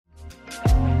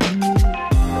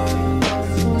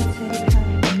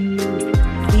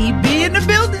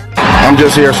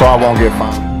just here so I won't get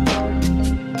fined.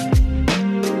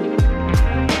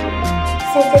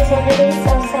 Sensitivity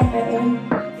so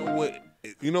separately.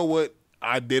 You know what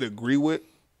I did agree with?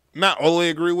 Not all the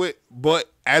way agree with,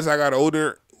 but as I got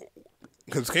older,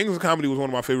 because Kings of Comedy was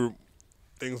one of my favorite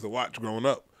things to watch growing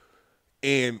up.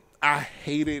 And I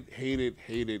hated D.L.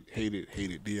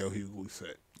 Hughley's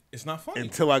set. It's not funny.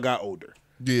 Until I got older.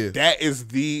 Yeah. That is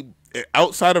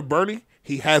outside of Bernie,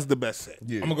 he has the best set.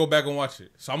 Yeah. I'm going to go back and watch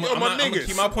it. So I'm going to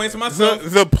keep my points to myself.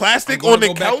 The plastic on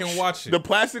the couch. And watch it. The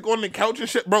plastic on the couch and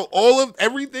shit. Bro,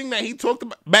 everything that he talked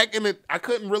about back in it, I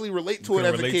couldn't really relate to it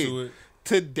as a kid.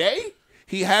 Today,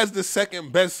 he has the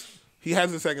second best.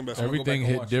 Everything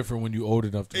hit different when you old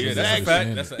enough to get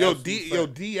that. Yo,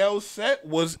 DL's set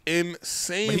was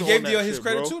insane. But he gave DL his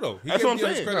credit too, though. That's what I'm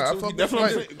saying. That's what I'm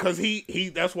saying. Because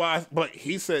that's why. But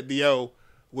he said DL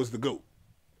was the GOAT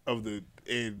of the.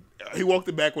 And he walked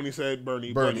it back when he said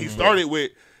Bernie. But he started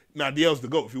with, DL's the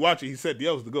GOAT. If you watch it, he said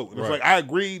DL's the GOAT. And it's like, I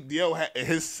agree, DL,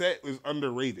 his set was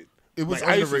underrated. It was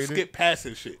underrated. I used to skip past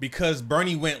his shit. Because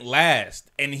Bernie went last,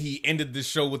 and he ended the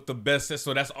show with the best set,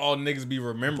 so that's all niggas be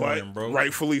remembering, bro.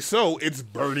 Rightfully so. It's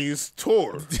Bernie's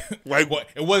tour. Like what?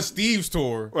 It was Steve's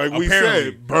tour. Like we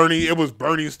said, Bernie. It was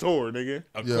Bernie's tour, nigga.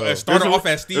 It started off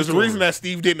as Steve's tour. There's a reason that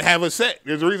Steve didn't have a set.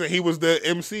 There's a reason he was the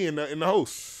MC and the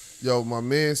host. Yo, my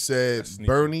man said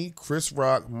Bernie, Chris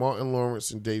Rock, Martin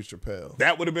Lawrence, and Dave Chappelle.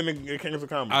 That would have been the Kings of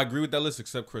Comedy. I agree with that list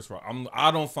except Chris Rock.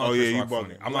 I don't find Chris Rock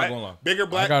funny. I'm not gonna lie. Bigger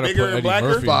and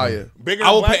Blacker. Fire.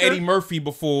 I would put Eddie Murphy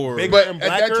before. But at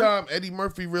that time, Eddie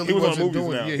Murphy really wasn't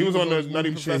doing it. Yeah, he was on the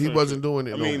Nutty Professor. He wasn't doing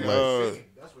it.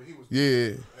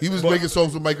 He was making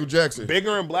songs with Michael Jackson.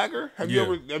 Bigger and Blacker. Have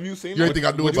you seen? You think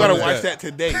I do it? You gotta watch that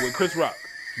today with Chris Rock.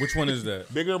 Which one is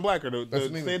that? Bigger and Blacker.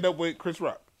 The stand up with Chris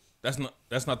Rock. That's not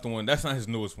the one. That's not his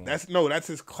newest one. That's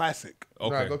his classic.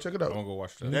 Okay, go check it out. I'm gonna go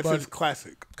watch that. That's his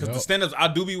classic. Because the stand-ups I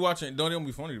do be watching don't even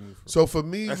be funny to me. So for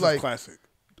me, that's like his classic.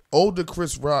 Older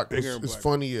Chris Rock is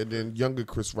funnier than younger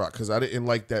Chris Rock because I didn't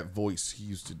like that voice he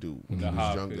used to do when he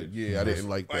was younger. Yeah, I didn't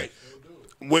like that.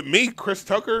 With me, Chris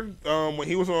Tucker, when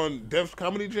he was on Def's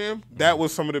Comedy Jam, that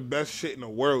was some of the best shit in the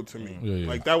world to me. Yeah.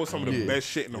 Like that was some of the best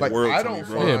shit in the world. I don't to me,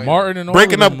 bro. Yeah, Martin and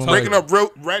breaking up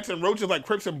Rats and Roaches like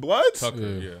Crips and Bloods.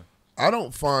 Tucker, I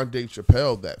don't find Dave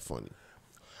Chappelle that funny.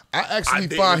 I actually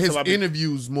find his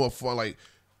interviews more fun. Like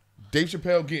Dave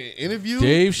Chappelle getting interviewed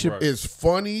is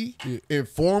funny,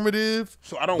 informative.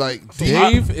 So I don't like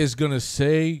Dave is gonna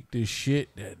say the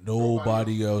shit that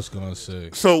nobody else gonna say.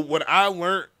 So what I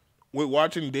learned with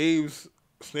watching Dave's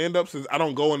stand-ups is I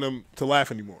don't go in them to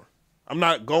laugh anymore. I'm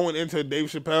not going into Dave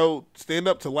Chappelle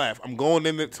stand-up to laugh. I'm going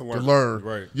in it to learn.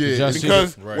 Right. Yeah.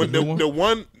 Because when the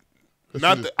one.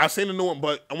 I've seen the new one,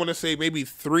 but I want to say maybe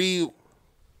three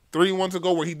months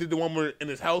ago where he did the one where in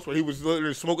his house where he was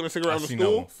literally smoking a cigarette on the stool.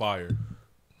 That one. Fire.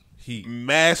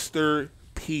 Masterpiece.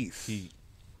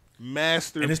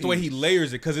 Masterpiece. And it's the way he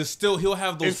layers it because it's still he'll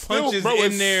have those punches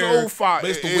in there. So fire.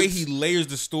 But it's the way he layers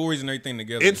the stories and everything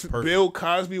together. It's Bill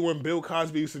Cosby when Bill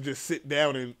Cosby used to just sit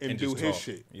down and do his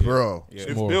shit, bro. Yeah.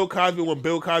 It's Bill Cosby when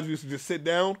Bill Cosby used to just sit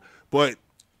down, but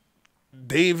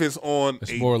Dave is on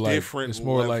different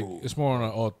level. It's more on an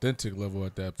authentic level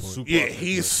at that point.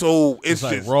 It's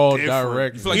like just raw, different.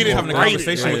 direct. You feel like you're having a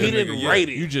conversation with him. He didn't write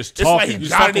it. You just talking.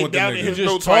 It's like he jotted it down in his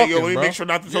notes. Like, yo, let me make sure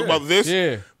not to talk about this.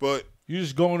 Yeah, but you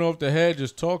just going off the head,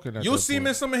 just talking. You'll see him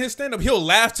in some of his stand up. He'll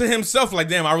laugh to himself like,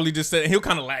 "Damn, I really just said." He'll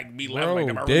kind of like be laughing like,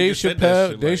 "Damn, I really just said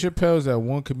that shit." Dave Chappelle's that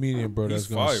one comedian, bro, that's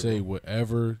gonna say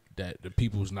whatever that the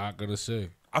people's not gonna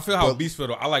say. I feel how Beast feel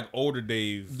though. I like older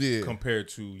Dave compared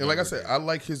to and like I said, I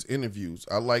like his interviews.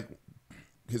 I like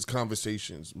his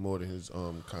conversations more than his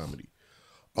comedy.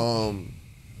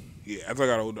 Yeah, as I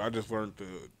got older, I just learned to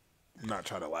not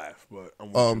try to laugh. But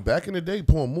back in the day,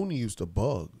 Paul Mooney used to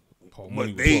bug.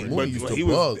 He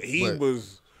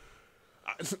was.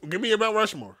 Give me your Mount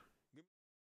Rushmore.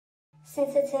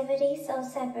 Sensitivity so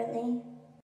separately.